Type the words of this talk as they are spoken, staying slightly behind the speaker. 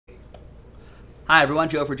Hi everyone,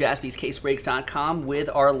 Joe for JaspysCaseBreaks.com with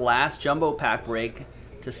our last jumbo pack break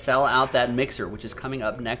to sell out that mixer, which is coming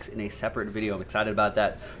up next in a separate video. I'm excited about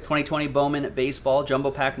that. 2020 Bowman Baseball Jumbo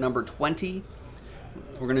Pack number 20.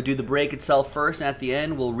 We're going to do the break itself first, and at the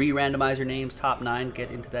end we'll re-randomize your names, top 9, get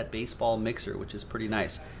into that baseball mixer, which is pretty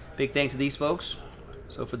nice. Big thanks to these folks.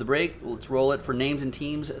 So for the break, let's roll it for names and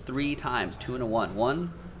teams 3 times. 2 and a 1.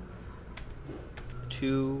 1,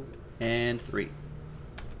 2, and 3.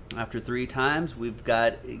 After 3 times, we've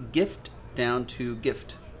got gift down to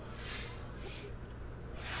gift.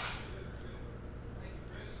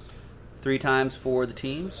 3 times for the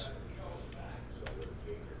teams.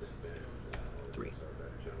 3.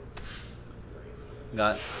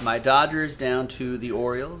 Got my Dodgers down to the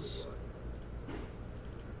Orioles.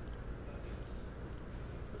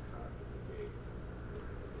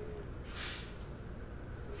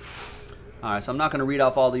 All right, so I'm not going to read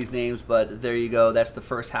off all these names, but there you go. That's the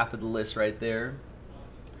first half of the list right there.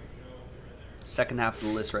 Second half of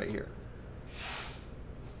the list right here.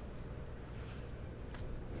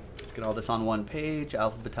 Let's get all this on one page,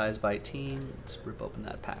 alphabetized by team. Let's rip open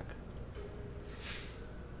that pack.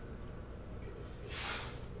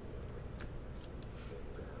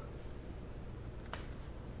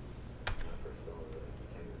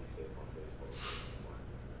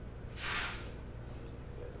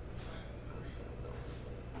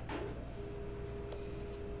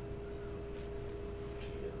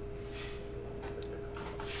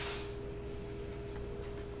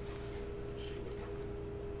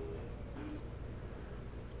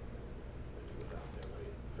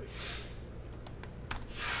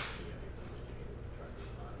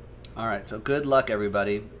 All right, so good luck,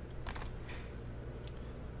 everybody.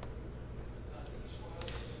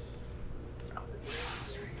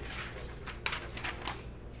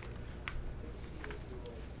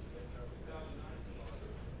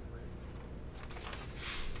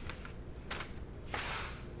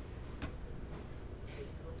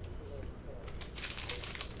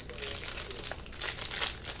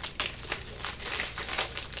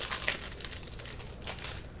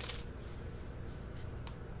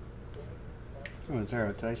 Oh, is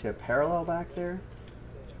there? Did I see a parallel back there?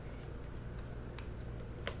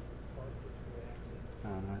 I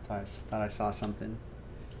don't know. I thought I saw something.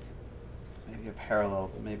 Maybe a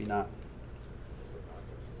parallel, but maybe not.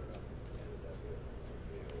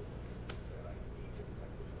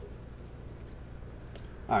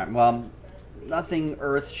 All right. Well, nothing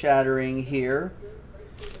earth-shattering here,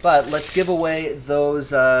 but let's give away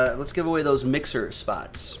those. Let's give away those mixer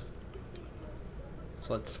spots.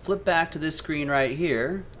 So let's flip back to this screen right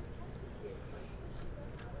here.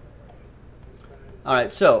 All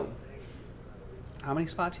right, so how many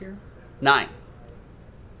spots here? 9.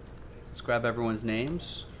 Let's grab everyone's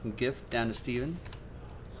names from Gift down to Steven.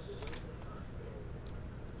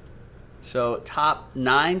 So top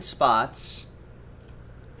 9 spots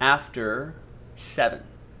after 7.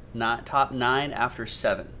 Not top 9 after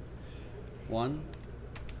 7. 1,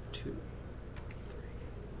 2.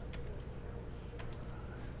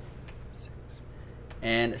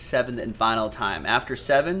 And 7th and final time. After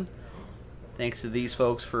 7, thanks to these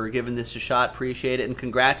folks for giving this a shot. Appreciate it. And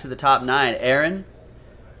congrats to the top 9. Aaron,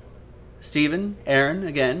 Steven, Aaron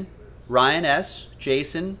again, Ryan S.,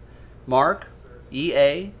 Jason, Mark,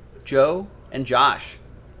 EA, Joe, and Josh.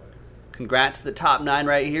 Congrats to the top 9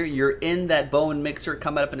 right here. You're in that Bowman mixer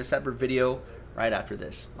coming up in a separate video right after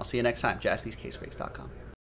this. I'll see you next time. JaspysCaseBreaks.com.